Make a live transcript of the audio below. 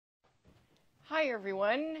Hi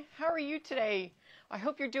everyone, how are you today? I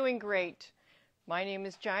hope you're doing great. My name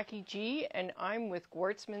is Jackie G and I'm with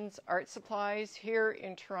Gwartzman's Art Supplies here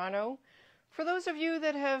in Toronto. For those of you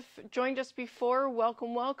that have joined us before,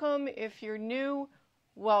 welcome, welcome. If you're new,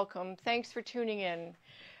 welcome. Thanks for tuning in.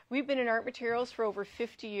 We've been in art materials for over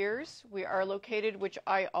 50 years. We are located, which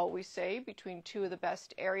I always say, between two of the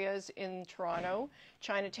best areas in Toronto,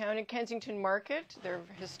 Chinatown and Kensington Market. They're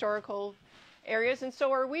historical areas, and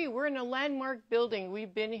so are we. We're in a landmark building.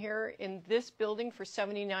 We've been here in this building for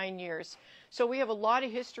 79 years. So we have a lot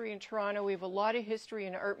of history in Toronto. We have a lot of history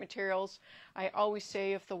in art materials. I always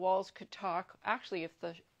say if the walls could talk, actually if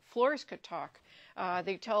the floors could talk,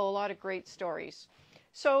 they tell a lot of great stories.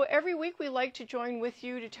 So every week we like to join with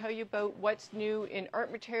you to tell you about what's new in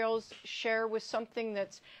art materials, share with something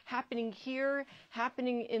that's happening here,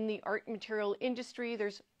 happening in the art material industry.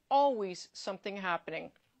 There's always something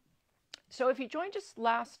happening. So if you joined us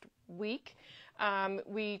last week,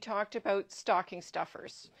 we talked about stocking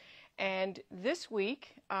stuffers. And this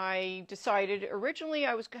week I decided, originally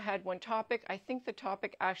I had one topic. I think the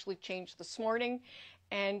topic actually changed this morning.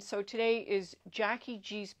 And so today is Jackie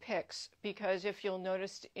G's picks, because if you'll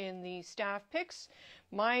notice in the staff picks,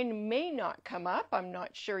 mine may not come up. I'm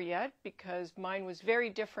not sure yet, because mine was very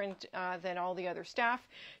different than all the other staff.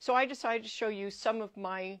 So I decided to show you some of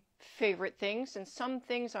my favorite things, and some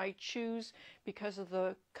things I choose because of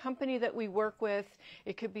the company that we work with.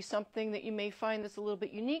 It could be something that you may find that's a little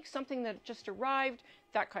bit unique, something that just arrived,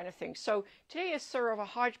 that kind of thing. So today is sort of a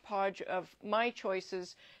hodgepodge of my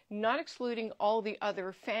choices, not excluding all the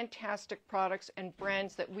other fantastic products and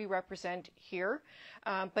brands that we represent here,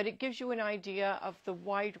 but it gives you an idea of the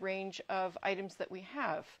wide range of items that we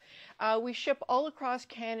have. We ship all across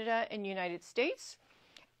Canada and United States.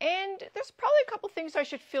 And there's probably a couple things I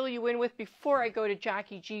should fill you in with before I go to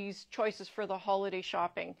Jackie G's choices for the holiday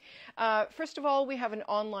shopping. First of all, we have an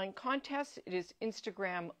online contest. It is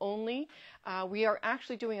Instagram only. We are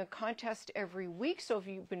actually doing a contest every week, so if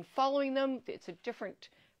you've been following them, it's a different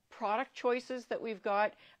product choices that we've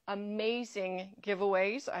got. Amazing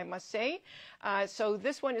giveaways, I must say. So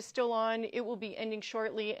this one is still on. It will be ending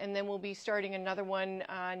shortly, and then we'll be starting another one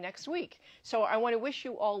next week. So I want to wish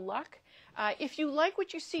you all luck. If you like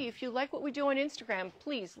what you see, if you like what we do on Instagram,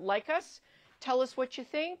 please like us. Tell us what you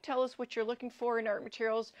think. Tell us what you're looking for in art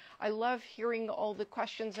materials. I love hearing all the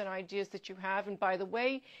questions and ideas that you have. And by the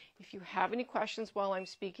way, if you have any questions while I'm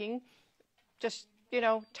speaking, just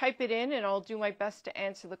type it in and I'll do my best to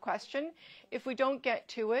answer the question. If we don't get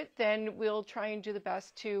to it, then we'll try and do the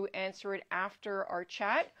best to answer it after our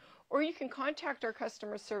chat. Or you can contact our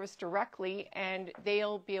customer service directly and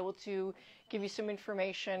they'll be able to give you some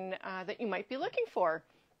information that you might be looking for.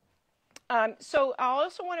 So I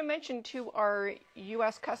also want to mention to our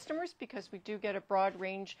U.S. customers, because we do get a broad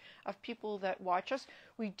range of people that watch us,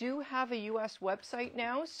 we do have a U.S. website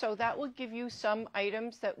now, so that will give you some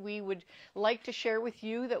items that we would like to share with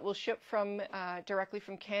you that will ship from directly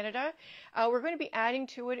from Canada. We're going to be adding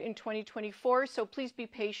to it in 2024, so please be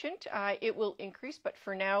patient. It will increase, but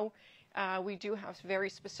for now, we do have very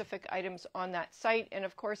specific items on that site. And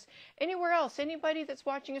of course, anywhere else, anybody that's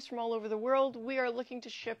watching us from all over the world, we are looking to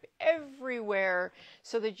ship everywhere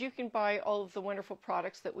so that you can buy all of the wonderful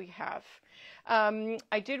products that we have.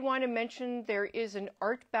 I did want to mention there is an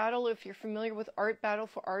art battle. If you're familiar with Art Battle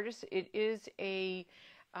for Artists, it is it's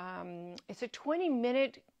a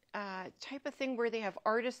 20-minute type of thing where they have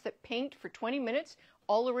artists that paint for 20 minutes,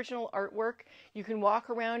 all original artwork. You can walk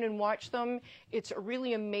around and watch them. It's a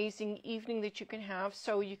really amazing evening that you can have.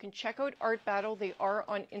 So you can check out Art Battle. They are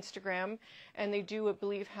on Instagram, and they do, I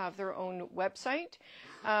believe, have their own website.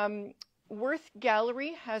 Worth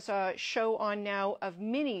Gallery has a show on now of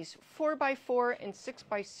minis, 4x4 and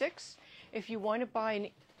 6x6. If you want to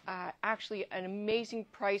buy actually an amazing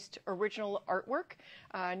priced original artwork.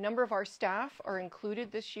 A number of our staff are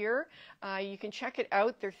included this year. You can check it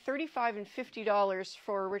out. They're $35 and $50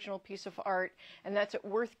 for original piece of art, and that's at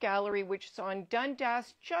Worth Gallery, which is on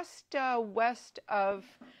Dundas, just west of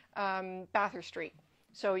Bathurst Street.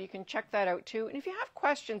 So you can check that out too. And if you have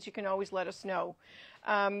questions, you can always let us know.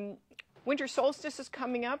 Winter solstice is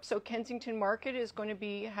coming up, so Kensington Market is going to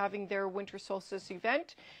be having their winter solstice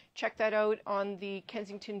event. Check that out on the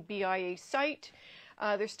Kensington BIA site.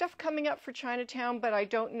 There's stuff coming up for Chinatown, but I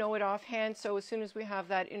don't know it offhand, so as soon as we have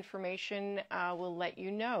that information, we'll let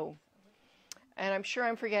you know. And I'm sure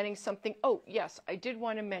I'm forgetting something. Oh, yes, I did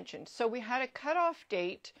want to mention. So we had a cutoff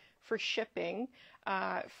date for shipping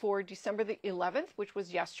for December the 11th, which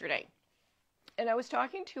was yesterday. And I was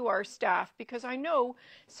talking to our staff because I know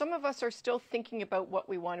some of us are still thinking about what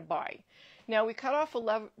we want to buy. Now, we cut off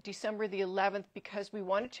December the 11th because we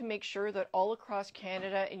wanted to make sure that all across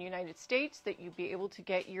Canada and United States that you'd be able to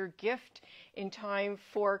get your gift in time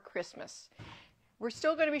for Christmas. We're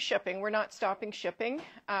still going to be shipping. We're not stopping shipping.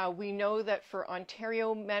 We know that for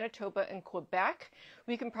Ontario, Manitoba, and Quebec,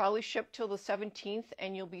 we can probably ship till the 17th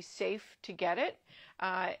and you'll be safe to get it.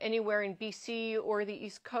 Anywhere in BC or the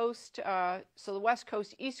East Coast, so the West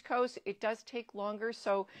Coast, East Coast, it does take longer.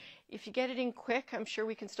 So if you get it in quick, I'm sure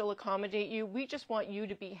we can still accommodate you. We just want you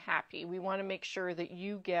to be happy. We want to make sure that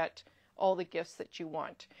you get all the gifts that you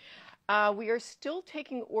want. We are still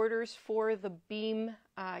taking orders for the Beam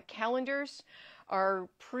calendars. Our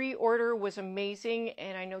pre-order was amazing,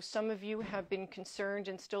 and I know some of you have been concerned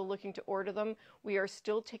and still looking to order them. We are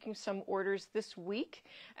still taking some orders this week,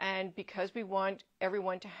 and because we want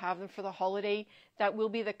everyone to have them for the holiday, that will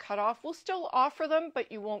be the cutoff. We'll still offer them,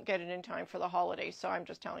 but you won't get it in time for the holiday, so I'm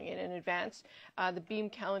just telling you in advance. The Beam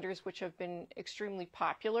calendars, which have been extremely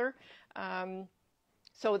popular,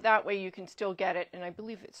 so that way you can still get it, and I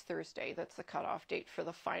believe it's Thursday. That's the cutoff date for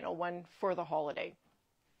the final one for the holiday.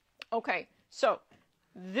 Okay, so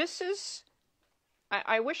this is,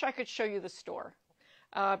 I wish I could show you the store.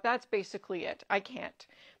 That's basically it. I can't.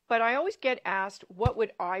 But I always get asked, what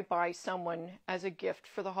would I buy someone as a gift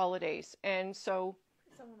for the holidays? And so...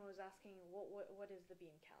 Someone was asking, what is the Beam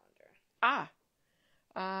calendar?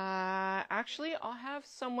 Actually, I'll have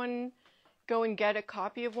someone go and get a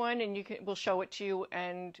copy of one, and we'll show it to you.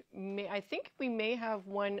 And I think we may have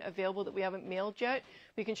one available that we haven't mailed yet.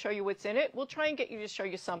 We can show you what's in it. We'll try and get you to show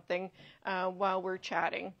you something while we're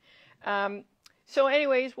chatting. So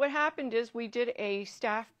anyways, what happened is we did a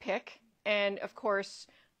staff pick, and of course,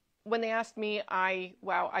 when they asked me, I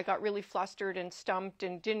got really flustered and stumped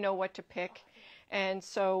and didn't know what to pick. And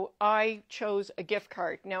so I chose a gift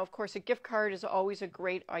card. Now, of course, a gift card is always a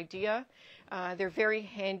great idea. They're very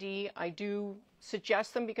handy. I do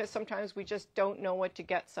suggest them because sometimes we just don't know what to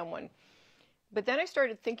get someone. But then I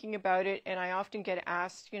started thinking about it, and I often get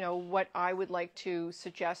asked, what I would like to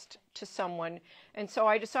suggest to someone. And so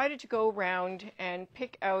I decided to go around and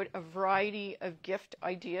pick out a variety of gift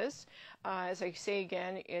ideas. As I say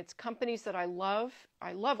again, it's companies that I love.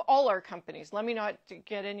 I love all our companies. Let me not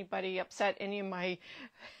get anybody upset, any of my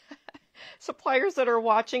suppliers that are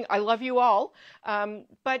watching. I love you all.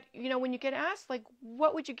 But, when you get asked,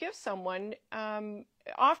 what would you give someone?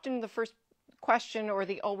 Often the first question or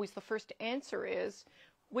always the first answer is,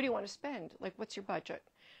 what do you want to spend? What's your budget?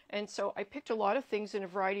 And so I picked a lot of things in a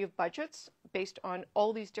variety of budgets based on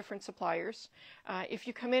all these different suppliers. If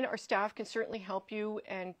you come in, our staff can certainly help you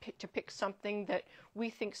and pick something that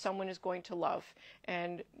we think someone is going to love.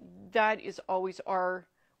 And that is always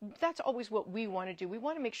that's always what we want to do. We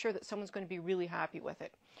want to make sure that someone's going to be really happy with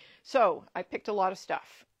it. So I picked a lot of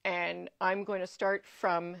stuff, and I'm going to start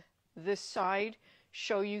from this side,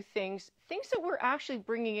 show you things that we're actually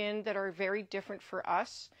bringing in that are very different for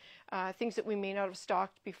us, things that we may not have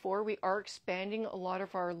stocked before. We are expanding a lot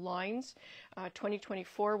of our lines.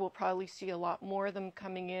 2024, we'll probably see a lot more of them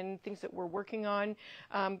coming in, things that we're working on.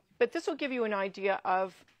 But this will give you an idea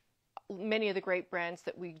of many of the great brands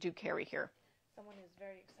that we do carry here. Someone is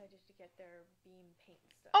very excited to get their Beam paint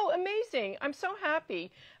stuff. Oh, amazing. I'm so happy.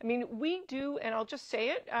 I mean, we do, and I'll just say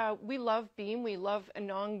it, we love Beam. We love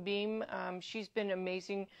Anong Beam. She's been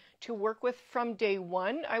amazing to work with from day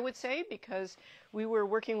one, I would say, because we were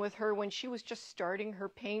working with her when she was just starting her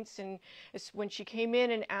paints, and when she came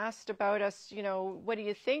in and asked about us, what do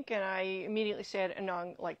you think? And I immediately said,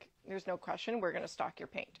 Anong, there's no question, we're going to stock your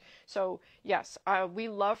paint. So yes, we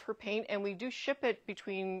love her paint, and we do ship it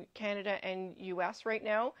between Canada and US right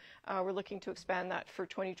now. We're looking to expand that for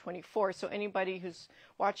 2024. So anybody who's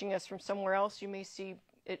watching us from somewhere else, you may see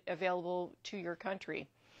it available to your country.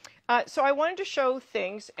 So I wanted to show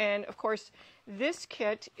things, and of course, this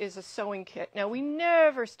kit is a sewing kit. Now, we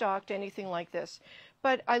never stocked anything like this,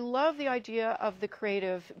 but I love the idea of the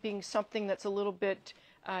creative being something that's a little bit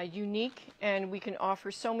unique, and we can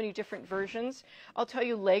offer so many different versions. I'll tell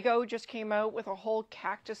you, Lego just came out with a whole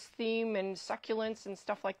cactus theme and succulents and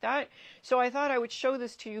stuff like that. So I thought I would show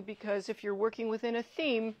this to you because if you're working within a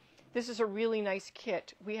theme, this is a really nice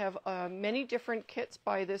kit. We have many different kits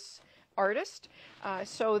by this artist,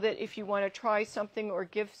 so that if you want to try something or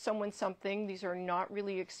give someone something, these are not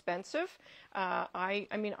really expensive. I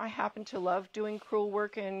mean, I happen to love doing crewel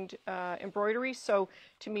work and embroidery, so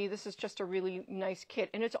to me this is just a really nice kit,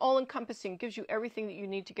 and it's all encompassing, gives you everything that you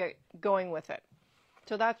need to get going with it.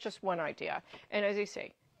 So that's just one idea, and as I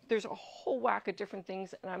say, there's a whole whack of different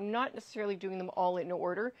things, and I'm not necessarily doing them all in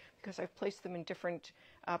order because I've placed them in different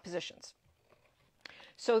positions.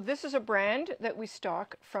 So this is a brand that we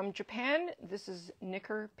stock from Japan. This is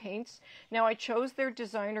Nicker Paints. Now I chose their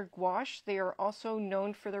designer gouache. They are also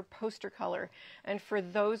known for their poster color. And for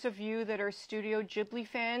those of you that are Studio Ghibli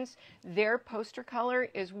fans, their poster color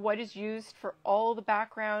is what is used for all the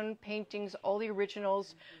background paintings, all the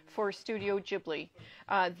originals for Studio Ghibli.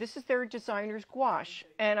 This is their designer's gouache.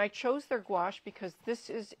 And I chose their gouache because this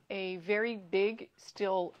is a very big,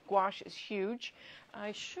 still gouache is huge.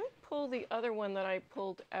 I should pull the other one that I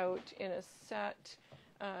pulled out in a set.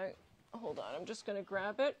 Hold on, I'm just going to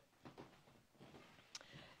grab it.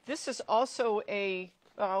 This is also a,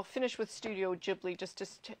 I'll finish with Studio Ghibli just to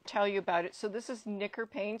tell you about it. So this is Nicker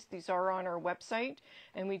Paints. These are on our website,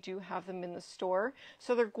 and we do have them in the store.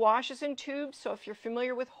 So they're gouaches in tubes. So if you're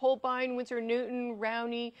familiar with Holbein, Winsor Newton,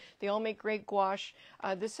 Rowney, they all make great gouache.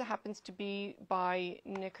 This happens to be by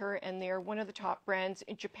Nicker, and they are one of the top brands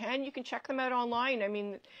in Japan. You can check them out online. I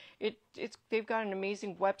mean, they've got an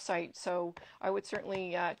amazing website, so I would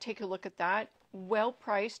certainly take a look at that. Well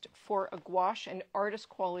priced for a gouache, and artist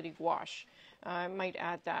quality gouache. I might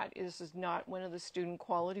add that. This is not one of the student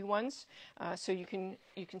quality ones, so you can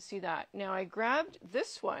see that. Now I grabbed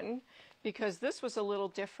this one because this was a little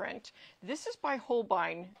different. This is by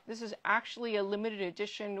Holbein. This is actually a limited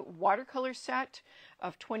edition watercolor set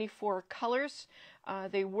of 24 colors.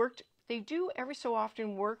 They do every so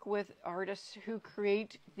often work with artists who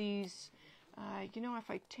create these. You know,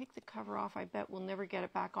 if I take the cover off, I bet we'll never get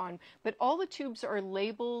it back on. But all the tubes are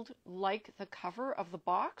labeled like the cover of the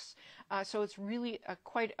box, so it's really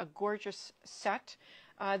quite a gorgeous set.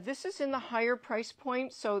 This is in the higher price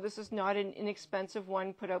point, so this is not an inexpensive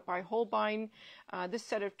one put out by Holbein. This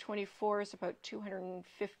set of 24 is about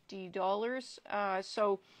 $250,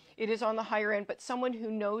 so it is on the higher end, but someone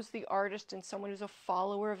who knows the artist and someone who's a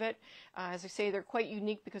follower of it, as I say, they're quite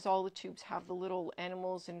unique because all the tubes have the little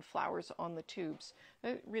animals and flowers on the tubes.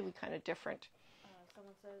 They're really kind of different.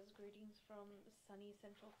 Someone says greetings from sunny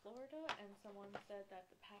Central Florida, and someone said that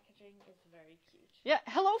the packaging is very cute. Yeah,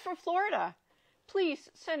 hello from Florida.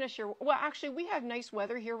 Please send us your, well, actually we have nice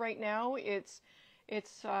weather here right now. We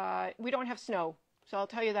don't have snow. So I'll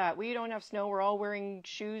tell you that. We don't have snow. We're all wearing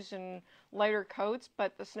shoes and lighter coats,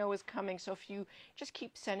 but the snow is coming. So if you just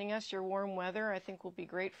keep sending us your warm weather, I think will be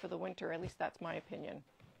great for the winter. At least that's my opinion.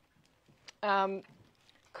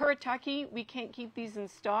 Kuretake, we can't keep these in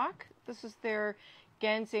stock. This is their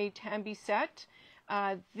Gansei Tambi set.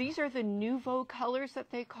 These are the Nouveau colors that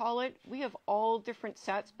they call it. We have all different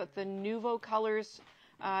sets, but the Nouveau colors,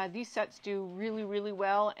 these sets do really, really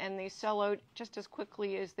well, and they sell out just as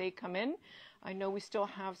quickly as they come in. I know we still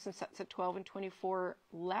have some sets at 12 and 24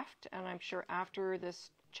 left, and I'm sure after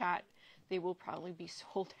this chat they will probably be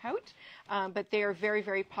sold out, but they are very,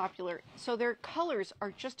 very popular. So their colors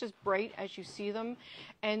are just as bright as you see them,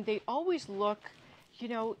 and they always look, you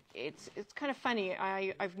know, it's kind of funny.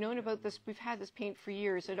 I've known about this, we've had this paint for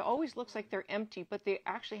years. It always looks like they're empty, but they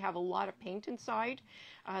actually have a lot of paint inside.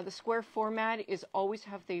 The square format is always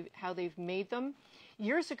how they've made them.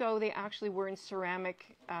 Years ago, they actually were in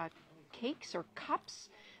ceramic cakes or cups,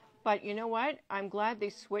 but you know what? I'm glad they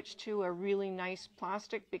switched to a really nice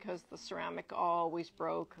plastic because the ceramic always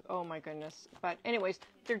broke. Oh my goodness. But anyways,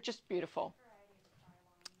 they're just beautiful.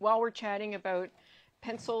 While we're chatting about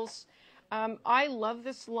pencils, I love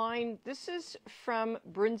this line. This is from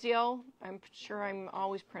Brunziel. I'm sure I'm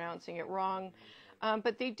always pronouncing it wrong.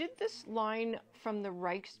 But they did this line from the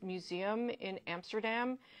Rijksmuseum in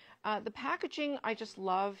Amsterdam. The packaging I just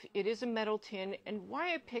love. It is a metal tin, and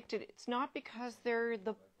why I picked it, it's not because they're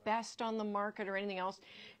the best on the market or anything else.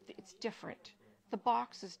 It's different. The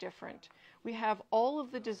box is different. We have all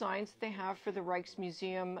of the designs they have for the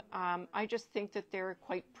Rijksmuseum. I just think that they're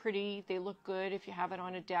quite pretty. They look good if you have it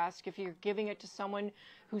on a desk. If you're giving it to someone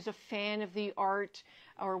who's a fan of the art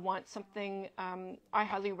or wants something, I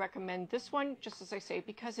highly recommend this one, just as I say,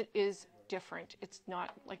 because it is different. It's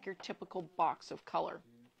not like your typical box of color.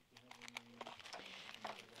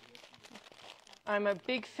 I'm a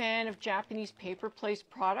big fan of Japanese paper place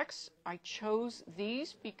products. I chose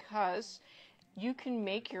these because you can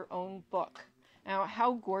make your own book. Now,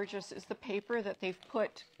 how gorgeous is the paper that they've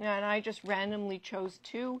put? And I just randomly chose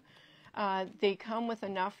two. They come with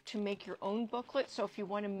enough to make your own booklet. So if you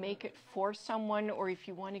want to make it for someone, or if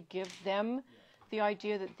you want to give them the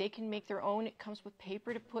idea that they can make their own, it comes with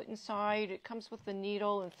paper to put inside. It comes with the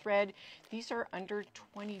needle and thread. These are under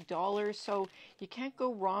 $20, so you can't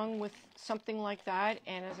go wrong with something like that.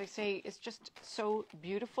 And as I say, it's just so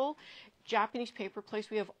beautiful. Japanese paper place,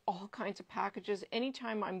 we have all kinds of packages.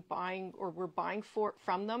 Anytime I'm buying or we're buying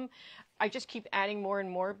from them, I just keep adding more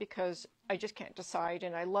and more because I just can't decide.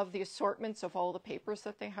 And I love the assortments of all the papers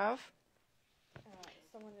that they have.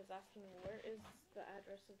 someone is asking where is the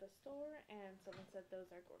address of the store, and someone said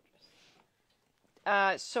those are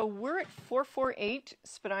gorgeous. So we're at 448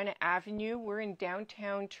 Spadina Avenue. We're in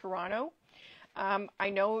downtown Toronto. I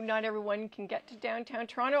know not everyone can get to downtown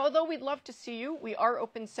Toronto, although we'd love to see you. We are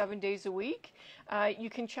open 7 days a week. You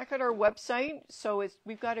can check out our website. So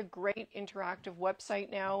we've got a great interactive website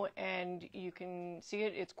now, and you can see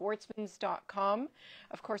it. It's gwartzmans.com.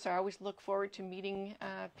 Of course, I always look forward to meeting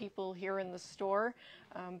people here in the store.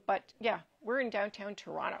 But yeah, we're in downtown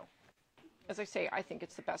Toronto. As I say, I think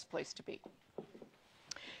it's the best place to be.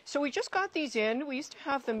 So we just got these in. We used to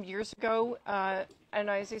have them years ago, and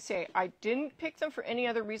as I say, I didn't pick them for any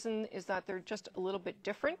other reason is that they're just a little bit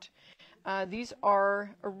different. These are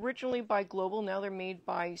originally by Global, now they're made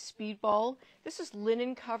by Speedball. This is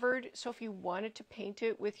linen covered, so if you wanted to paint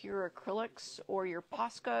it with your acrylics or your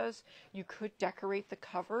Poscas, you could decorate the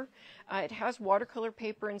cover. It has watercolor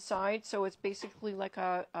paper inside, so it's basically like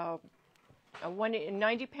a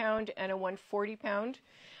 190 pound and a 140 pound.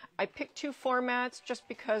 I picked two formats just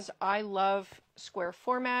because I love square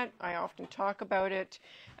format. I often talk about it.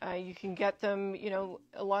 You can get them, you know,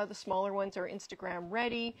 a lot of the smaller ones are Instagram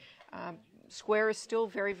ready. Square is still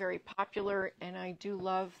very, very popular, and I do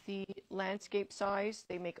love the landscape size.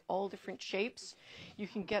 They make all different shapes. You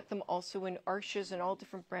can get them also in arches and all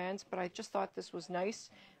different brands, but I just thought this was nice.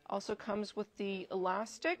 Also comes with the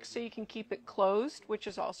elastic, so you can keep it closed, which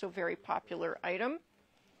is also a very popular item.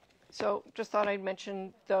 So just thought I'd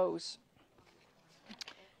mention those.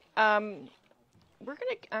 We're going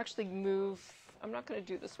to actually move, I'm not going to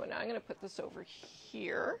do this one now. I'm going to put this over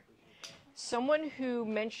here. Someone who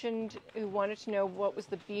wanted to know what was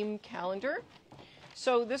the Beam calendar.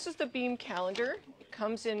 So this is the Beam calendar. It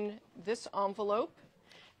comes in this envelope,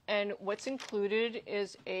 and what's included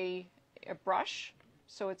is a brush.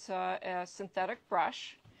 So it's a synthetic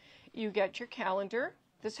brush. You get your calendar.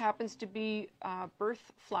 This happens to be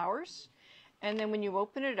birth flowers, and then when you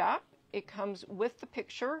open it up, it comes with the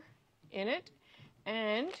picture in it,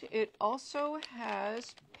 and it also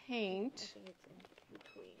has paint.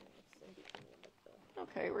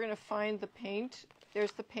 Okay, we're going to find the paint.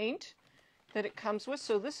 There's the paint that it comes with.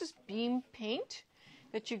 So this is Beam paint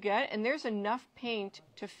that you get, and there's enough paint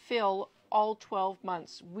to fill all 12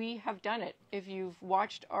 months. We have done it. If you've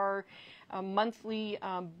watched our monthly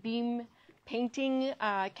Beam painting,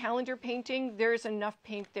 calendar painting, there's enough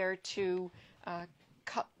paint there to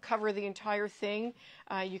cover the entire thing.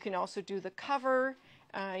 You can also do the cover.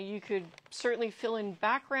 You could certainly fill in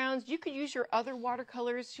backgrounds. You could use your other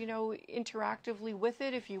watercolors, you know, interactively with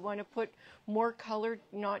it if you want to put more color,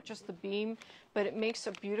 not just the Beam, but it makes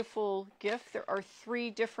a beautiful gift. There are 3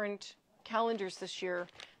 different calendars this year.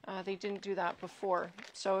 They didn't do that before.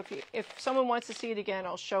 So if someone wants to see it again,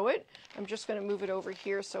 I'll show it. I'm just going to move it over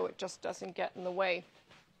here so it just doesn't get in the way.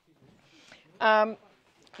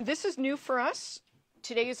 This is new for us.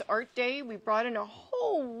 Today is Art Day. We brought in a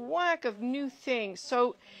whole whack of new things.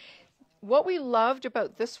 So what we loved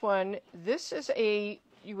about this one, this is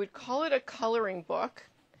you would call it a coloring book,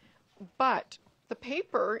 but the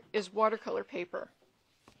paper is watercolor paper.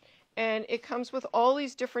 And it comes with all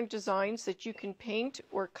these different designs that you can paint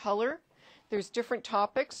or color. There's different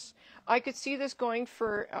topics. I could see this going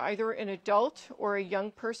for either an adult or a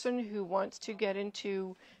young person who wants to get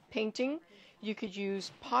into painting. You could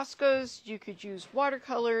use Poscas, you could use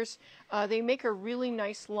watercolors. They make a really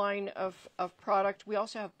nice line of product. We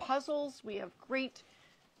also have puzzles. We have great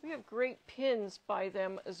pins by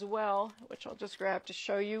them as well, which I'll just grab to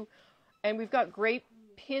show you. And we've got great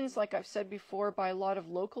pins, like I've said before, by a lot of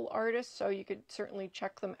local artists, so you could certainly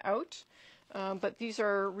check them out. But these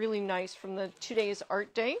are really nice from the Today's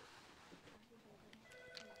Art Day.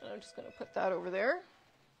 And I'm just going to put that over there.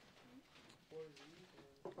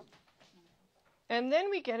 And then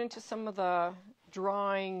we get into some of the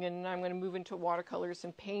drawing, and I'm going to move into watercolors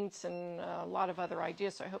and paints and a lot of other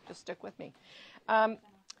ideas, so I hope to stick with me.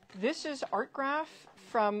 This is Artgraph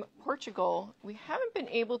from Portugal. We haven't been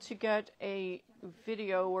able to get a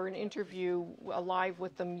video or an interview live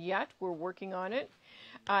with them yet. We're working on it.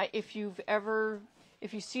 If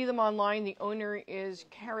you see them online, the owner is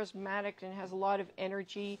charismatic and has a lot of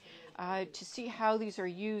energy. To see how these are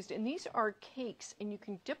used, and these are cakes, and you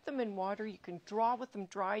can dip them in water, you can draw with them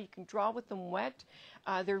dry, you can draw with them wet.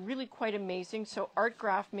 They're really quite amazing. So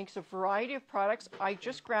Artgraph makes a variety of products. I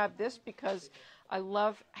just grabbed this because I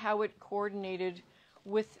love how it coordinated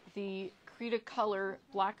with the Cretacolor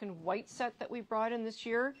black and white set that we brought in this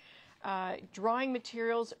year. Drawing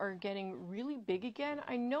materials are getting really big again.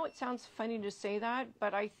 I know it sounds funny to say that,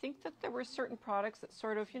 but I think that there were certain products that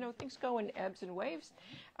sort of, you know, things go in ebbs and waves.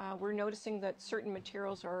 We're noticing that certain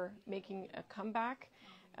materials are making a comeback.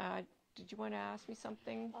 Did you want to ask me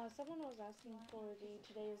something? Someone was asking for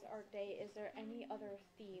today's art day. Is there any other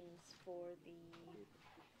themes for the?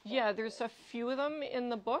 Yeah, there's a few of them in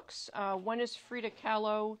the books. One is Frida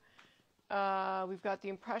Kahlo. We've got the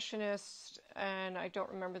Impressionist, and I don't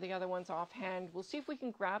remember the other ones offhand. We'll see if we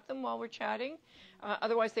can grab them while we're chatting.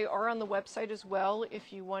 Otherwise, they are on the website as well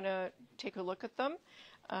if you want to take a look at them.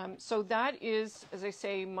 So that is, as I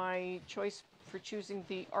say, my choice for choosing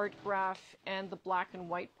the art graph and the black and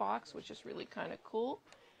white box, which is really kind of cool.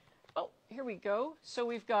 Oh, here we go. So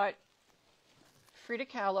we've got Frida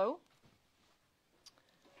Kahlo,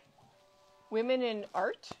 Women in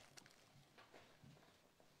Art.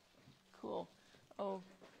 Cool. Oh,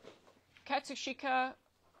 Katsushika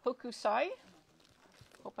Hokusai.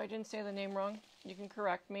 Hope I didn't say the name wrong. You can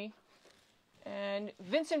correct me. And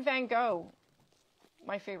Vincent van Gogh,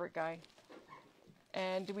 my favorite guy.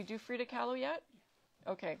 And did we do Frida Kahlo yet?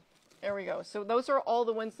 Okay, there we go. So those are all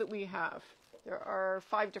the ones that we have. There are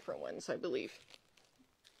 5 different ones, I believe.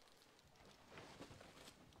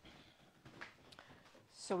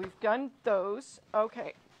 So we've done those.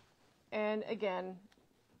 Okay. And again,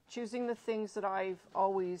 choosing the things that I've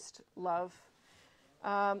always loved.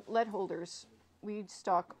 Lead holders. We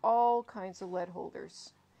stock all kinds of lead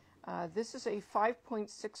holders. This is a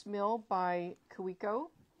 5.6 mil by Kawiko.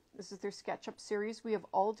 This is their SketchUp series. We have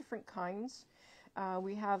all different kinds.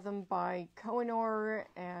 We have them by Kohinoor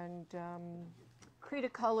and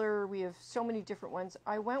Cretacolor. We have so many different ones.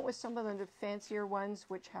 I went with some of the fancier ones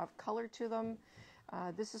which have color to them.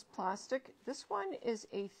 This is plastic. This one is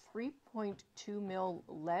a 3.2 mil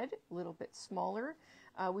lead, a little bit smaller.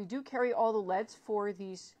 We do carry all the leads for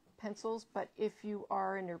these pencils, but if you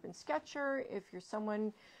are an urban sketcher, if you're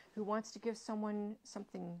someone who wants to give someone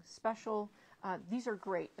something special, these are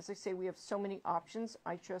great. As I say, we have so many options.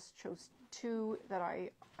 I just chose 2 that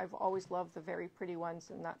I've always loved, the very pretty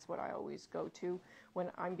ones, and that's what I always go to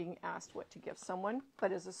when I'm being asked what to give someone.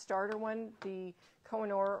 But as a starter one, the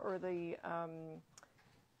Kohinoor or the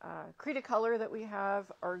Cretacolor that we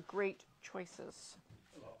have are great choices.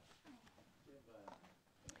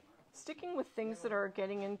 Sticking with things that are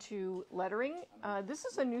getting into lettering, this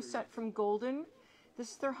is a new set from Golden.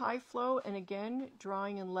 This is their high flow, and again,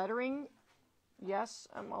 drawing and lettering. Yes,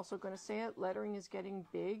 I'm also going to say it, lettering is getting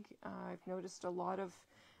big. I've noticed a lot of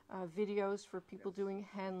videos for people doing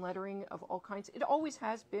hand lettering of all kinds. It always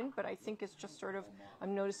has been, but I think it's just sort of,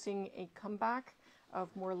 I'm noticing a comeback of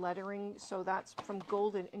more lettering. So that's from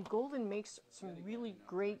Golden, and Golden makes some really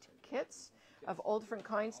great kits of all different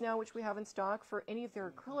kinds now, which we have in stock for any of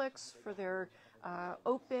their acrylics, for their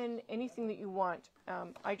open, anything that you want.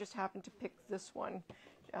 I just happened to pick this one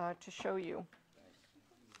to show you.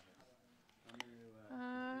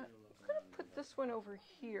 I'm going to put this one over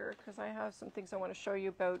here because I have some things I want to show you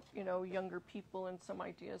about, younger people and some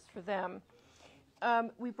ideas for them.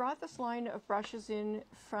 We brought this line of brushes in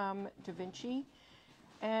from Da Vinci,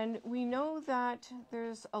 and we know that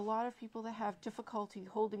there's a lot of people that have difficulty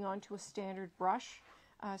holding on to a standard brush.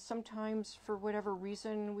 Sometimes, for whatever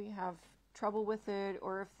reason, we have trouble with it,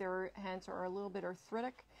 or if their hands are a little bit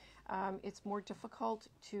arthritic, it's more difficult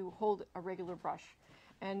to hold a regular brush.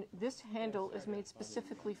 And this handle is made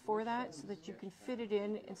specifically for that, so that you can fit it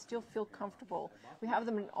in and still feel comfortable. We have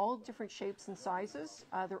them in all different shapes and sizes.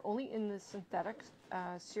 They're only in the synthetic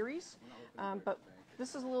series, but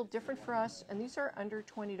this is a little different for us, and these are under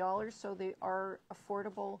 $20, so they are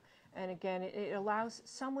affordable. And again, it allows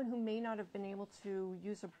someone who may not have been able to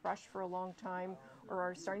use a brush for a long time or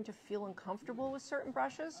are starting to feel uncomfortable with certain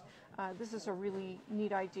brushes. This is a really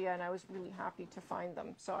neat idea, and I was really happy to find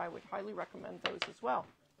them. So I would highly recommend those as well.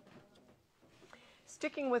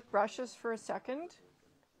 Sticking with brushes for a second,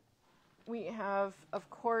 we have, of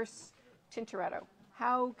course, Tintoretto.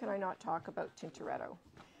 How can I not talk about Tintoretto?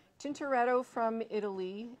 Tintoretto from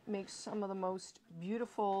Italy makes some of the most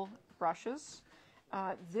beautiful brushes.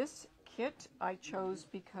 This kit I chose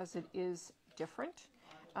because it is different.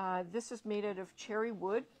 This is made out of cherry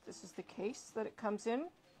wood. This is the case that it comes in.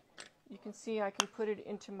 You can see I can put it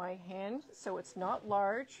into my hand, so it's not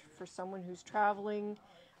large for someone who's traveling,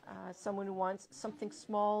 someone who wants something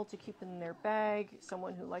small to keep in their bag,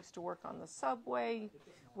 someone who likes to work on the subway,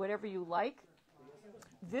 whatever you like.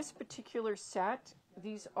 This particular set,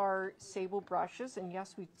 these are sable brushes, and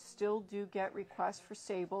yes, we still do get requests for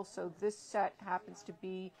sable, so this set happens to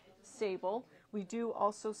be sable. We do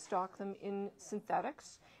also stock them in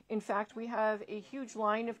synthetics. In fact, we have a huge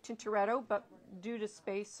line of Tintoretto, but due to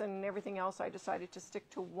space and everything else, I decided to stick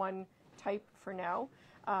to one type for now.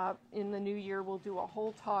 In the new year, we'll do a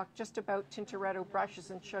whole talk just about Tintoretto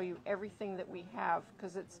brushes and show you everything that we have,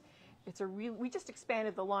 because it's we just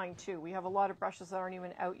expanded the line too. We have a lot of brushes that aren't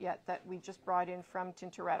even out yet that we just brought in from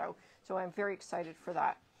Tintoretto. So I'm very excited for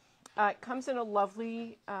that. It comes in a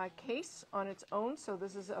lovely case on its own. So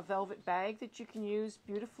this is a velvet bag that you can use,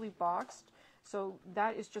 beautifully boxed. So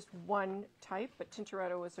that is just one type, but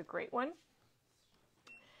Tintoretto is a great one.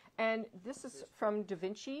 And this is from Da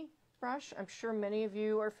Vinci brush. I'm sure many of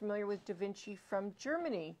you are familiar with Da Vinci from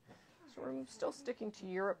Germany. So we're still sticking to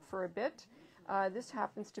Europe for a bit. This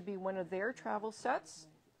happens to be one of their travel sets.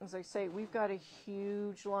 As I say, we've got a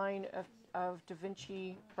huge line of Da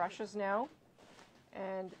Vinci brushes now.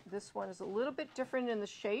 And this one is a little bit different in the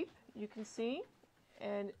shape, you can see.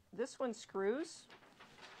 And this one screws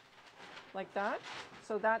like that.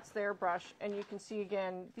 So that's their brush. And you can see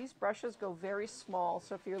again, these brushes go very small.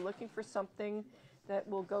 So if you're looking for something that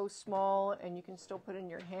will go small and you can still put in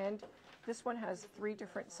your hand, this one has 3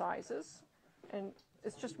 different sizes. And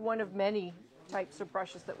it's just one of many types of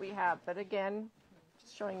brushes that we have. But again,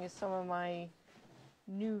 just showing you some of my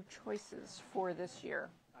new choices for this year.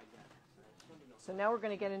 So now we're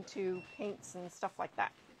going to get into paints and stuff like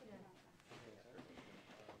that.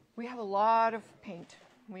 We have a lot of paint.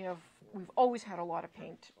 We've always had a lot of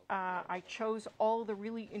paint. I chose all the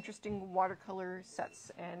really interesting watercolor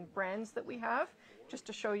sets and brands that we have just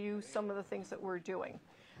to show you some of the things that we're doing.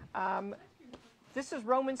 This is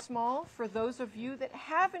Roman Small. For those of you that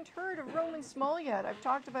haven't heard of Roman Small yet, I've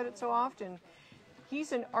talked about it so often.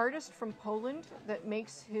 He's an artist from Poland that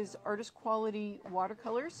makes his artist quality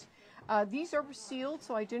watercolors. These are sealed,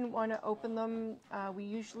 so I didn't want to open them. We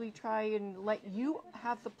usually try and let you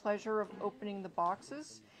have the pleasure of opening the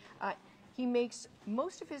boxes. He makes,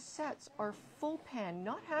 most of his sets are full pan,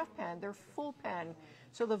 not half pan, they're full pan.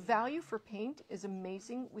 So the value for paint is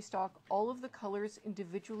amazing. We stock all of the colors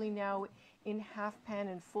individually now in half pan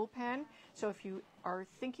and full pan. So if you are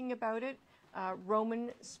thinking about it,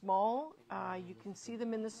 Roman Small, you can see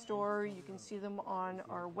them in the store, you can see them on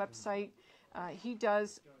our website. He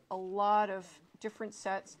does a lot of different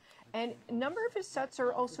sets, and a number of his sets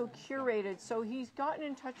are also curated. So he's gotten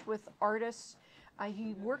in touch with artists.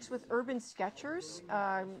 He works with urban sketchers.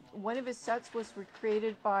 One of his sets was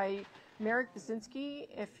recreated by Marek Basinski.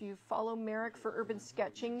 If you follow Marek for urban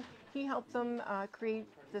sketching, he helped them create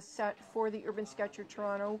the set for the Urban Sketcher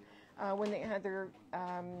Toronto when they had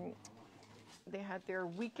their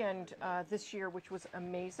weekend this year, which was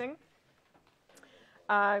amazing.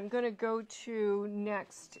 I'm going to go to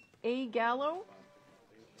next, A. Gallo.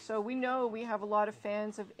 So we know we have a lot of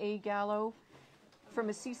fans of A. Gallo from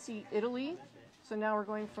Assisi, Italy. So now we're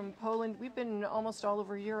going from Poland. We've been almost all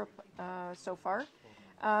over Europe so far.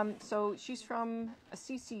 So she's from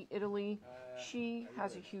Assisi, Italy. She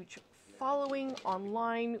has a huge following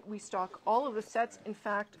online. We stock all of the sets. In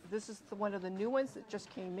fact, this is one of the new ones that just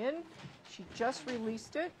came in. She just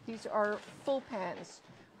released it. These are full pans.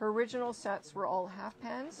 Her original sets were all half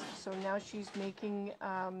pans, so now she's making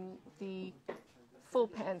the full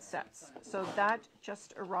pan sets. So that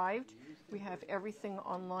just arrived. We have everything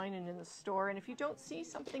online and in the store. And if you don't see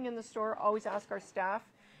something in the store, always ask our staff.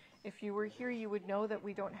 If you were here, you would know that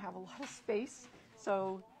we don't have a lot of space.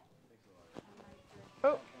 So,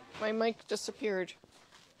 oh, my mic disappeared.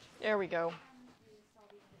 There we go.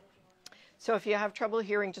 So if you have trouble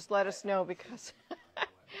hearing, just let us know, because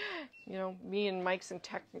you know, me and mics and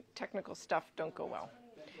technical stuff don't go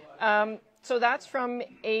well. So that's from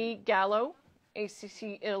A. Gallo,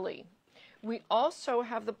 ACC, Italy. We also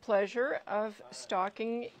have the pleasure of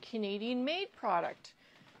stocking Canadian-made product.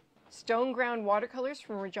 Stone ground watercolors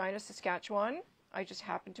from Regina, Saskatchewan. I just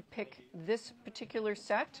happened to pick this particular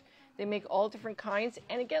set. They make all different kinds.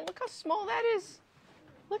 And again, look how small that is.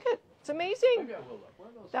 Look at, it's amazing.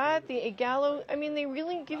 That, the A. Gallo, I mean, they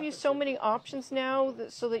really give you so many options now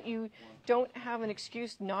so that you don't have an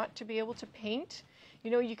excuse not to be able to paint. You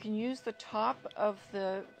know, you can use the top of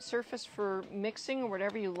the surface for mixing or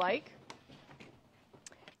whatever you like.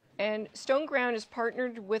 And Stone Ground is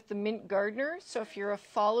partnered with the Mint Gardener. So if you're a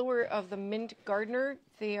follower of the Mint Gardener,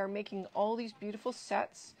 they are making all these beautiful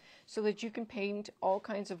sets so that you can paint all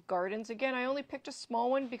kinds of gardens. Again, I only picked a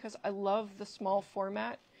small one because I love the small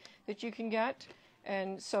format that you can get.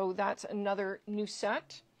 And so that's another new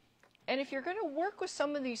set. And if you're going to work with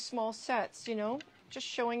some of these small sets, you know, just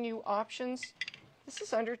showing you options. This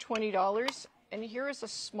is under $20. And here is a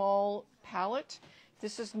small palette.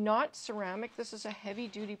 This is not ceramic. This is a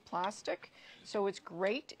heavy-duty plastic, so it's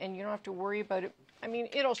great, and you don't have to worry about it. I mean,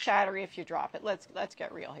 it'll shatter if you drop it. Let's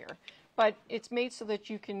get real here. But it's made so that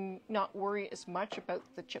you can not worry as much about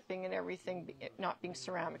the chipping and everything not being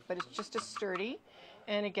ceramic. But it's just as sturdy,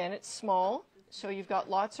 and again, it's small, so you've got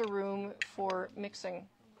lots of room for mixing.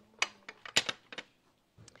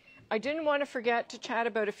 I didn't want to forget to chat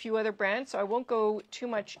about a few other brands, so I won't go too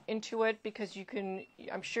much into it because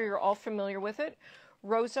I'm sure you're all familiar with it.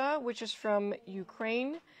 Rosa, which is from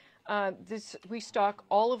Ukraine. We stock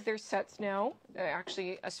all of their sets now,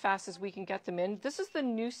 actually as fast as we can get them in. This is the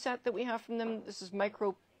new set that we have from them. This is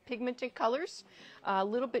micro pigmented colors, a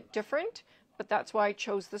little bit different, but that's why I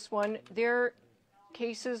chose this one. Their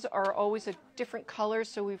cases are always a different color,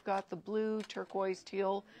 so we've got the blue, turquoise,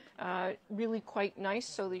 teal, really quite nice,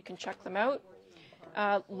 so that you can check them out.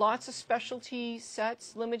 Lots of specialty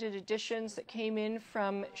sets, limited editions that came in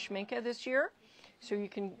from Schminke this year. So you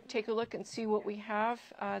can take a look and see what we have.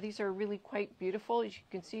 These are really quite beautiful. As you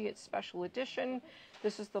can see, it's special edition.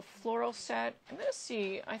 This is the floral set. I'm going to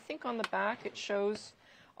see, I think on the back it shows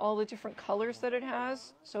all the different colors that it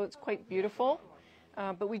has. So it's quite beautiful.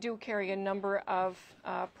 But we do carry a number of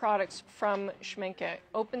products from Schminke,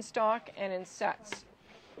 open stock and in sets.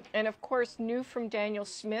 And of course, new from Daniel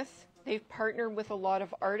Smith, they've partnered with a lot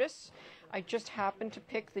of artists. I just happened to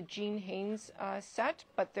pick the Jean Haynes set,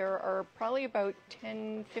 but there are probably about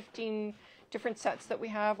 10, 15 different sets that we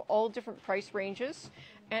have, all different price ranges.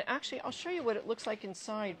 And actually, I'll show you what it looks like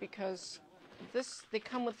inside, because they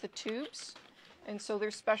come with the tubes, and so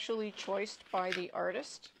they're specially choiced by the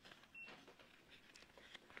artist.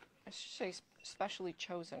 I should say specially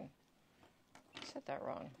chosen. I said that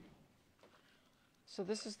wrong. So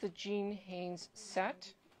this is the Jean Haynes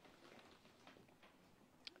set.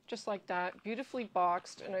 Just like that, beautifully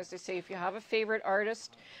boxed. And as I say, if you have a favorite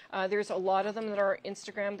artist, there's a lot of them that are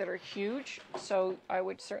Instagram that are huge. So I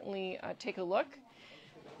would certainly take a look.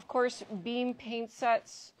 Of course, beam paint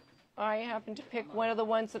sets. I happen to pick one of the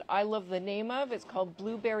ones that I love the name of. It's called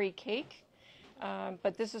Blueberry Cake.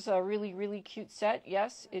 But this is a really, really cute set.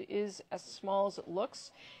 Yes, it is as small as it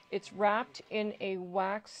looks. It's wrapped in a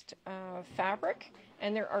waxed fabric,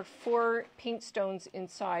 and there are 4 paint stones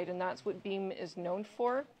inside, and that's what Beam is known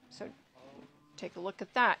for. So take a look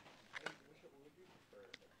at that.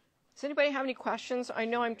 Does anybody have any questions? I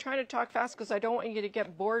know I'm trying to talk fast because I don't want you to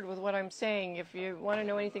get bored with what I'm saying. If you want to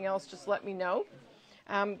know anything else, just let me know.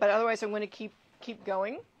 But otherwise, I'm going to keep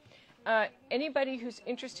going. Anybody who's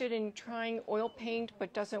interested in trying oil paint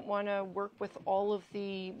but doesn't want to work with all of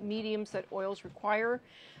the mediums that oils require,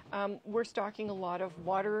 we're stocking a lot of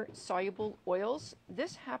water-soluble oils.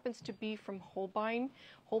 This happens to be from Holbein.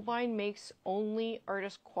 Holbein makes only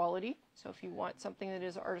artist quality. So if you want something that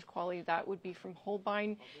is artist quality, that would be from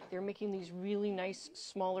Holbein. They're making these really nice,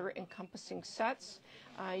 smaller, encompassing sets.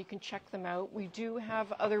 You can check them out. We do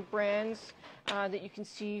have other brands that you can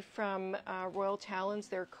see from Royal Talons,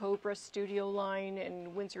 their Cobra Studio line,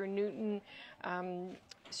 and Winsor & Newton.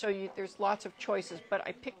 There's lots of choices, but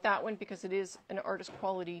I picked that one because it is an artist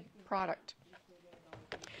quality product.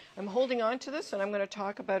 I'm holding on to this, and I'm going to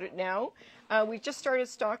talk about it now. We just started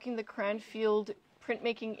stocking the Cranfield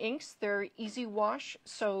printmaking inks. They're easy wash,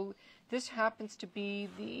 so this happens to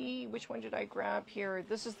be which one did I grab here?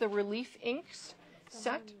 This is the Relief Inks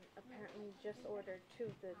set. Apparently just ordered 2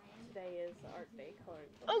 that today is Art Day coloring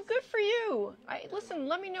books. Oh, good for you. Listen,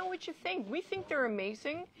 let me know what you think. We think they're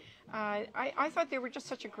amazing. I thought they were just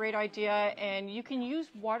such a great idea, and you can use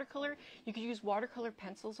watercolor. You can use watercolor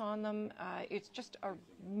pencils on them. It's just a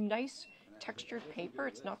nice textured paper.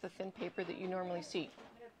 It's not the thin paper that you normally see.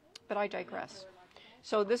 But I digress.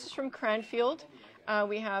 So this is from Cranfield.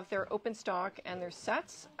 We have their open stock and their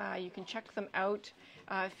sets. You can check them out.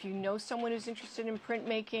 If you know someone who's interested in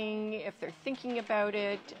printmaking, if they're thinking about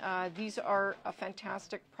it, these are a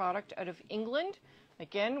fantastic product out of England.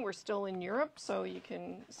 Again, we're still in Europe, so you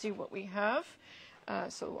can see what we have.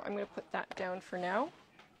 So I'm going to put that down for now.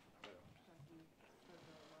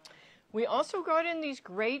 We also got in these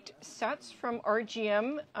great sets from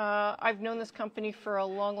RGM. I've known this company for a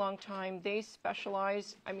long, long time. They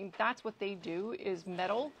specialize, that's what they do, is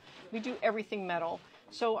metal. We do everything metal.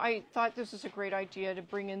 So I thought this was a great idea to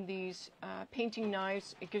bring in these painting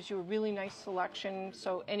knives. It gives you a really nice selection.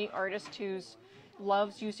 So any artist who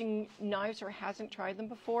loves using knives or hasn't tried them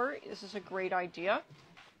before, this is a great idea.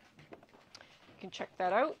 You can check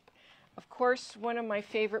that out. Of course, one of my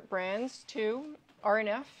favorite brands too,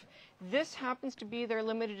 R&F. This happens to be their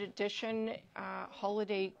limited edition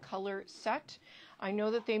holiday color set. I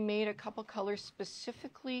know that they made a couple colors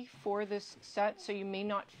specifically for this set, so you may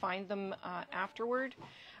not find them afterward.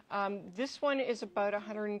 This one is about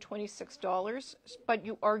 $126, but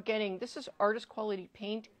you are getting, this is artist quality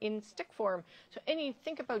paint in stick form. So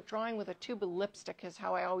think about drawing with a tube of lipstick is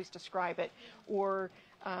how I always describe it. Or,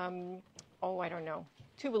 I don't know.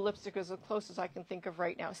 Tube of lipstick is as close as I can think of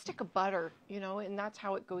right now. A stick of butter, and that's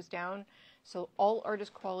how it goes down. So all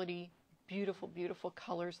artist quality, beautiful, beautiful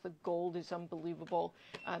colors. The gold is unbelievable.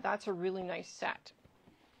 That's a really nice set.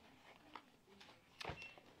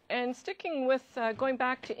 And sticking with going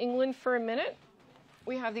back to England for a minute,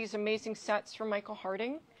 we have these amazing sets from Michael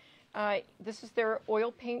Harding. This is their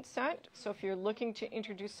oil paint set. So if you're looking to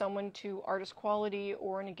introduce someone to artist quality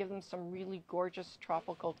or want to give them some really gorgeous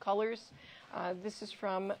tropical colors, this is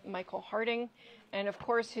from Michael Harding. And of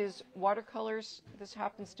course his watercolors, this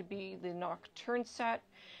happens to be the Nocturne set.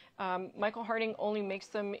 Michael Harding only makes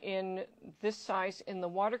them in this size in the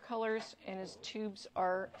watercolors, and his tubes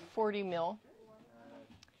are 40 mil.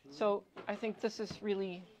 So I think this is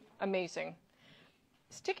really amazing.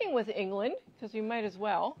 Sticking with England, because we might as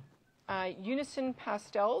well, Unison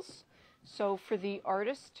Pastels. So for the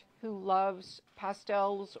artist who loves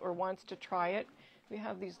pastels or wants to try it, we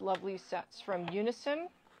have these lovely sets from Unison.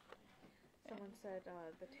 Someone said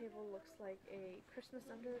the table looks like a Christmas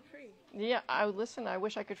under a tree. Yeah, listen, I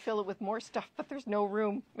wish I could fill it with more stuff, but there's no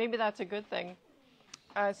room. Maybe that's a good thing.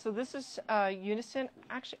 So this is Unison.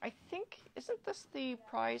 Actually, I think, isn't this the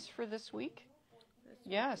prize for this week?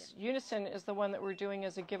 Yes, yeah. Unison is the one that we're doing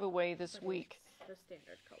as a giveaway this week. The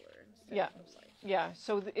standard color instead yeah. of like... Yeah,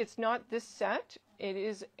 so it's not this set. It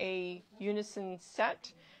is a Unison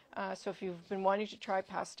set. So if you've been wanting to try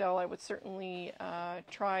pastel, I would certainly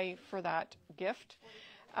try for that gift.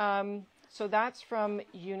 So that's from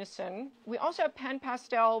Unison. We also have Pan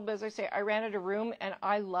Pastel, but as I say, I ran out of room, and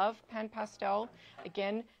I love Pan Pastel.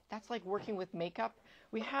 Again, that's like working with makeup.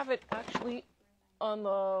 We have it actually on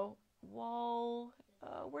the wall.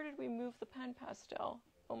 Where did we move the Pan Pastel?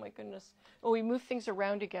 Oh my goodness. Oh, we moved things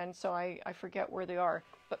around again, so I forget where they are.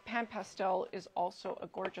 But Pan Pastel is also a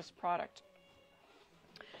gorgeous product.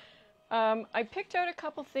 I picked out a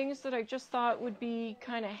couple things that I just thought would be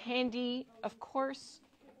kind of handy. Of course,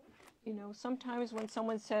 you know, sometimes when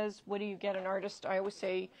someone says, what do you get an artist? I always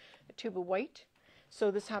say a tube of white. So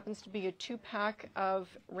this happens to be a 2-pack of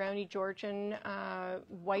Rowney Georgian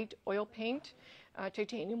white oil paint,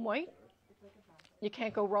 titanium white. You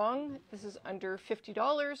can't go wrong. This is under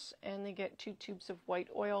 $50, and they get 2 tubes of white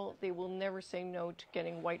oil. They will never say no to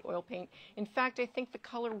getting white oil paint. In fact, I think the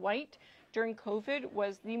color white during COVID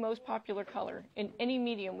was the most popular color. In any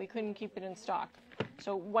medium, we couldn't keep it in stock.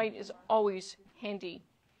 So white is always handy.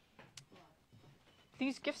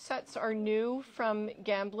 These gift sets are new from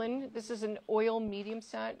Gamblin. This is an oil medium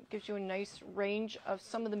set. It gives you a nice range of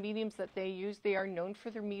some of the mediums that they use. They are known for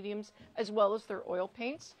their mediums as well as their oil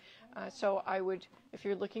paints. So I would, if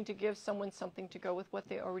you're looking to give someone something to go with what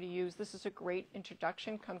they already use, this is a great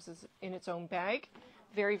introduction. Comes in its own bag.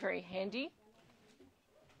 Very, very handy.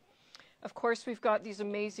 Of course, we've got these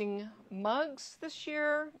amazing mugs this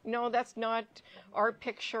year. No, that's not our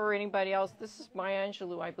picture or anybody else. This is Maya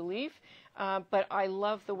Angelou, I believe. But I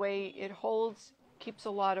love the way it holds, keeps a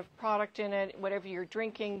lot of product in it, whatever you're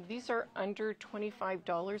drinking. These are under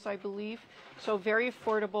 $25, I believe. So very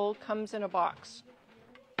affordable, comes in a box.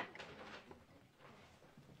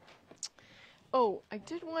 Oh, I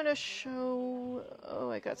did want to show,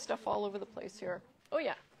 I got stuff all over the place here. Oh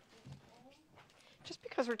yeah. Just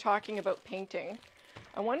because we're talking about painting,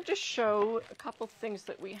 I wanted to show a couple things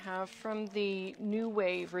that we have from the New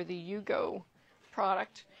Wave or the Yugo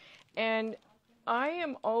product. And I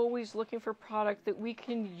am always looking for product that we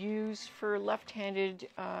can use for left-handed,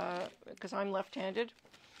 because I'm left-handed.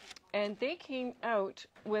 And they came out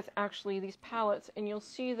with actually these palettes, and you'll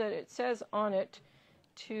see that it says on it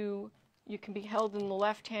you can be held in the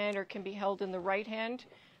left hand or can be held in the right hand.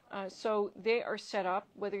 So they are set up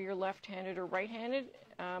whether you're left-handed or right-handed.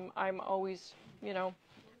 I'm always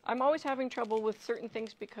having trouble with certain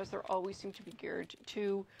things because they always seem to be geared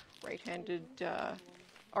to right-handed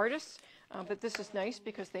artists. But this is nice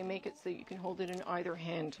because they make it so that you can hold it in either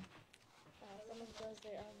hand. Someone says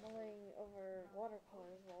they are mulling over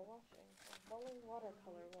watercolors while watching. Mulling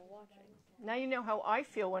watercolor while watching. Now you know how I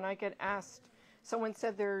feel when I get asked. Someone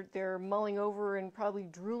said they're mulling over and probably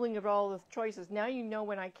drooling at all the choices. Now you know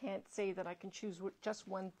when I can't say that I can choose just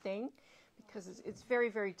one thing, because it's very,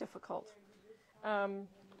 very difficult. As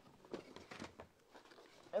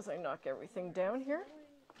I knock everything down here.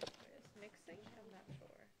 Mixing? I'm not sure.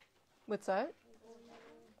 What's that?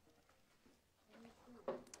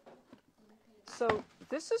 So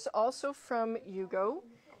this is also from Yugo.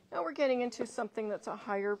 Now we're getting into something that's a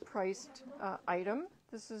higher priced item.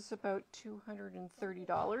 This is about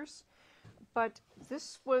 $230. But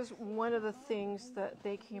this was one of the things that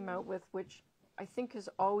they came out with, which I think has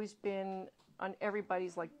always been on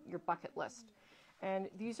everybody's, like, your bucket list. And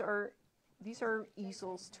these are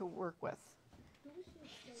easels to work with.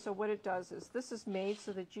 So what it does is this is made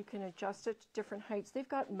so that you can adjust it to different heights. They've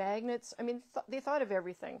got magnets. I mean, they thought of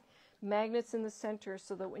everything. magnets in the center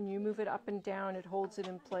so that when you move it up and down, it holds it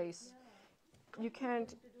in place. You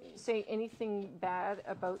can't say anything bad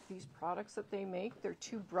about these products that they make. They're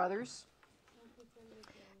two brothers.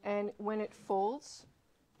 And when it folds,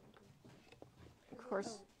 of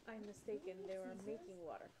course... Oh, I'm mistaken. They were making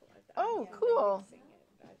watercolors. Oh, cool. Mixing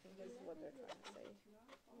it, I think is what they're trying to say.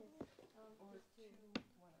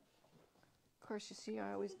 Of course, you see,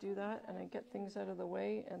 I always do that, and I get things out of the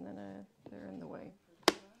way, and then they're in the way.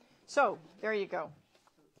 So, there you go.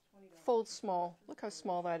 Fold small. Look how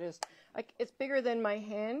small that is. It's bigger than my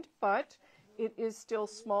hand, but it is still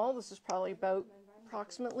small. This is probably about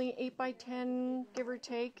approximately 8 by 10, give or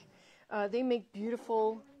take. They make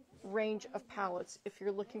beautiful range of palettes. If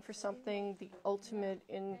you're looking for something, the ultimate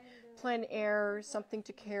in plein air, something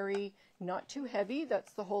to carry, not too heavy.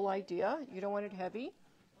 That's the whole idea. You don't want it heavy.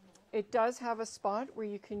 It does have a spot where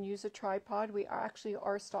you can use a tripod. We actually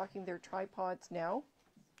are stocking their tripods now,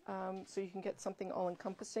 so you can get something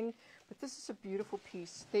all-encompassing. But this is a beautiful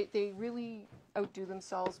piece. They really outdo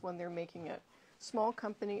themselves when they're making it. Small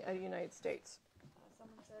company out of the United States.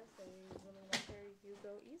 Someone says they really like their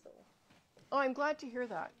Yugo easel. Oh, I'm glad to hear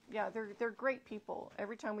that. Yeah, they're great people.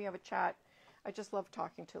 Every time we have a chat, I just love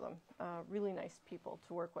talking to them. Really nice people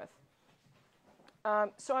to work with.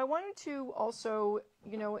 So I wanted to also,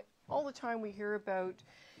 you know, all the time we hear about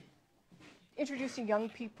introducing young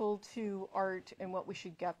people to art and what we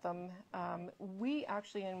should get them. We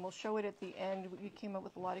actually, and we'll show it at the end, we came up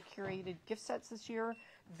with a lot of curated gift sets this year,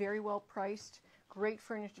 very well priced, great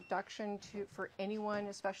for an introduction for anyone,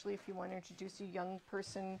 especially if you want to introduce a young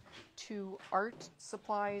person to art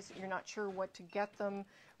supplies. You're not sure what to get them.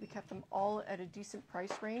 We kept them all at a decent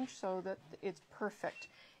price range so that it's perfect.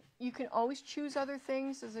 You can always choose other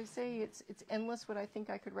things. As I say, it's endless what I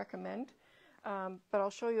think I could recommend. But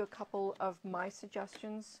I'll show you a couple of my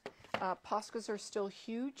suggestions. Poscas are still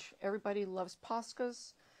huge. Everybody loves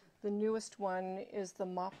Poscas. The newest one is the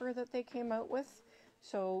mopper that they came out with.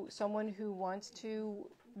 So someone who wants to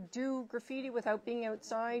do graffiti without being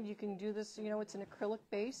outside, you can do this. You know, it's an acrylic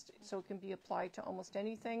based, so it can be applied to almost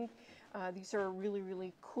anything. These are really,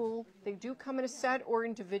 really cool. They do come in a set or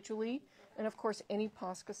individually. And of course, any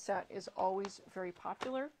Posca set is always very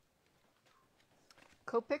popular.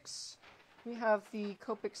 Copics. We have the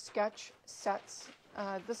Copic sketch sets.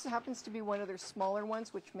 This happens to be one of their smaller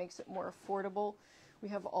ones, which makes it more affordable. We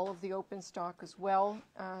have all of the open stock as well.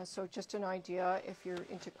 So just an idea if you're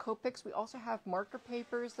into Copics. We also have marker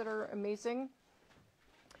papers that are amazing.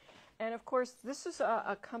 And of course, this is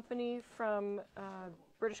a company from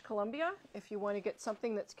British Columbia. If you want to get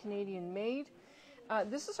something that's Canadian made.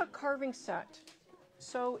 This is a carving set.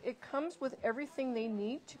 So it comes with everything they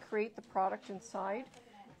need to create the product inside.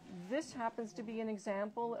 This happens to be an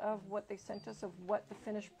example of what they sent us of what the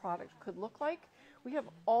finished product could look like. We have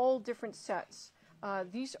all different sets.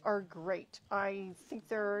 These are great. I think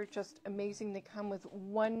they're just amazing. They come with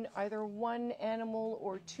either one animal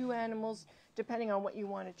or two animals, depending on what you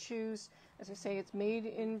want to choose. As I say, it's made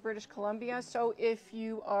in British Columbia. So if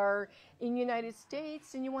you are in the United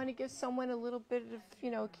States and you want to give someone a little bit of, you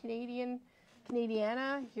know,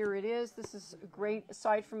 Canadiana, here it is. This is great,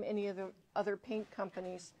 aside from any of the other paint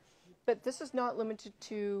companies. But this is not limited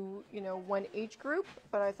to, you know, one age group.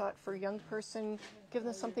 But I thought for a young person, give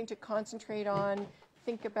them something to concentrate on,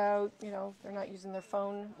 think about, you know, they're not using their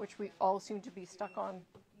phone, which we all seem to be stuck on.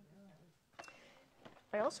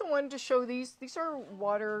 I also wanted to show these. These are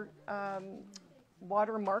water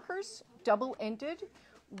markers, double-ended.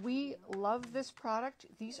 We love this product.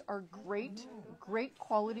 These are great, great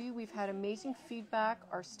quality. We've had amazing feedback.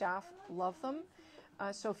 Our staff love them.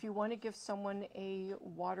 So if you want to give someone a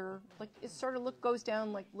water, like it sort of goes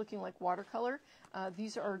down like looking like watercolor,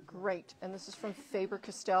 these are great. And this is from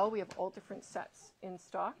Faber-Castell. We have all different sets in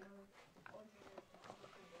stock.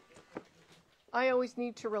 I always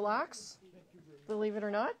need to relax, believe it or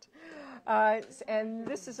not. And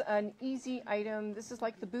this is an easy item. This is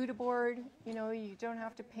like the Buddha board. You know, you don't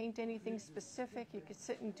have to paint anything specific. You can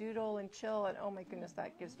sit and doodle and chill. And oh my goodness,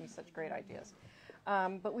 that gives me such great ideas.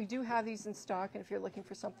 But we do have these in stock. And if you're looking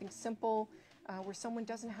for something simple, where someone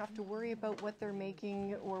doesn't have to worry about what they're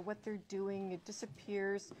making or what they're doing, it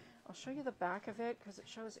disappears. I'll show you the back of it because it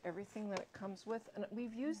shows everything that it comes with. And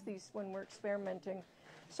we've used these when we're experimenting.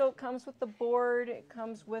 So it comes with the board, it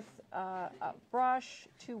comes with a brush,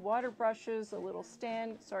 2 water brushes, a little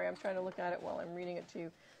stand. Sorry, I'm trying to look at it while I'm reading it to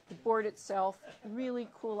you. The board itself, really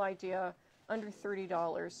cool idea, under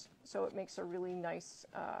 $30. So it makes a really nice,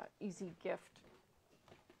 easy gift.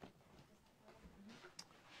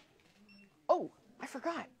 Oh, I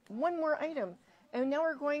forgot, one more item. And now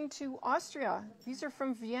we're going to Austria. These are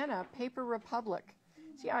from Vienna, Paper Republic.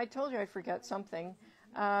 See, I told you I'd forget something.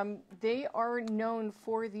 They are known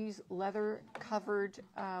for these leather-covered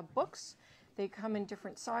books. They come in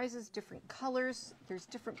different sizes, different colors. There's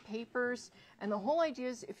different papers. And the whole idea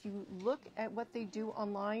is if you look at what they do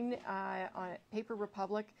online on Paper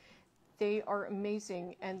Republic, they are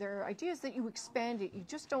amazing. And their idea is that you expand it. You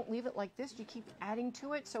just don't leave it like this. You keep adding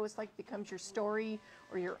to it. So it's like becomes your story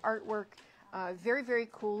or your artwork. Very, very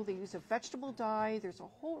cool. They use a vegetable dye. There's a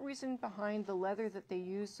whole reason behind the leather that they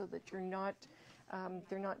use so that you're not,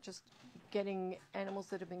 they're not just getting animals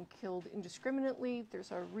that have been killed indiscriminately.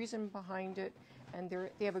 There's a reason behind it, and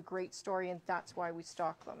they have a great story, and that's why we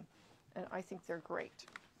stock them. And I think they're great.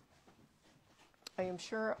 I am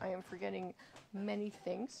sure I am forgetting many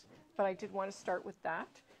things, but I did want to start with that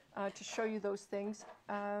to show you those things.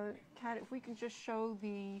 Kat, if we can just show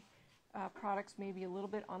the products maybe a little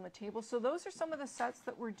bit on the table. So those are some of the sets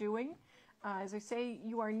that we're doing. As I say,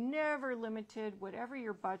 you are never limited. Whatever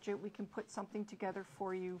your budget, we can put something together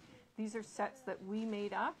for you. These are sets that we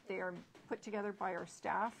made up. They are put together by our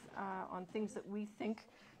staff on things that we think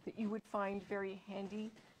that you would find very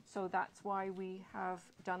handy. So that's why we have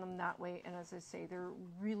done them that way. And as I say, they're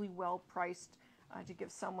really well priced to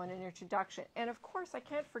give someone an introduction. And of course, I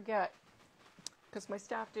can't forget, because my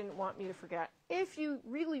staff didn't want me to forget, if you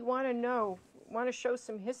really want to show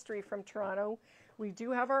some history from Toronto, we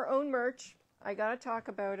do have our own merch. I got to talk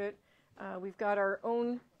about it. We've got our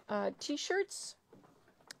own t-shirts,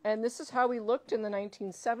 and this is how we looked in the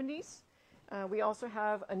 1970s. We also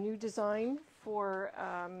have a new design for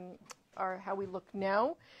how we look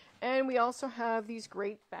now, and we also have these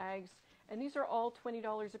great bags, and these are all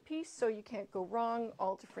 $20 a piece, so you can't go wrong.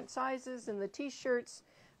 All different sizes, and the t-shirts,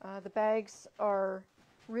 the bags are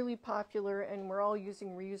really popular, and we're all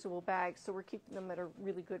using reusable bags, so we're keeping them at a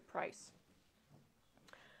really good price.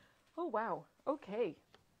 Oh, wow. Okay.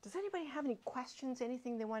 Does anybody have any questions,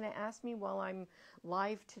 anything they want to ask me while I'm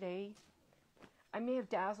live today? I may have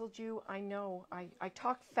dazzled you. I know. I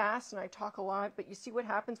talk fast and I talk a lot, but you see what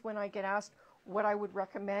happens when I get asked what I would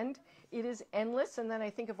recommend? It is endless, and then I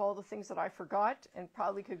think of all the things that I forgot and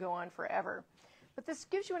probably could go on forever. But this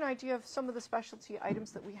gives you an idea of some of the specialty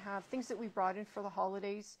items that we have, things that we brought in for the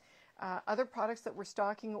holidays, other products that we're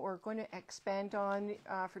stocking or going to expand on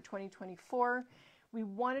for 2024. We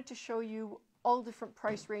wanted to show you all different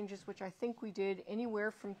price ranges, which I think we did anywhere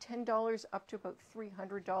from $10 up to about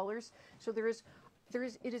 $300. So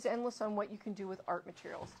it is endless on what you can do with art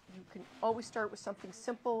materials. You can always start with something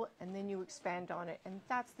simple and then you expand on it. And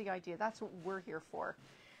that's the idea. That's what we're here for.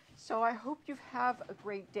 So I hope you have a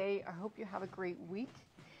great day. I hope you have a great week.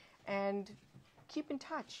 And keep in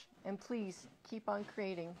touch. And please keep on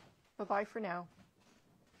creating. Bye-bye for now.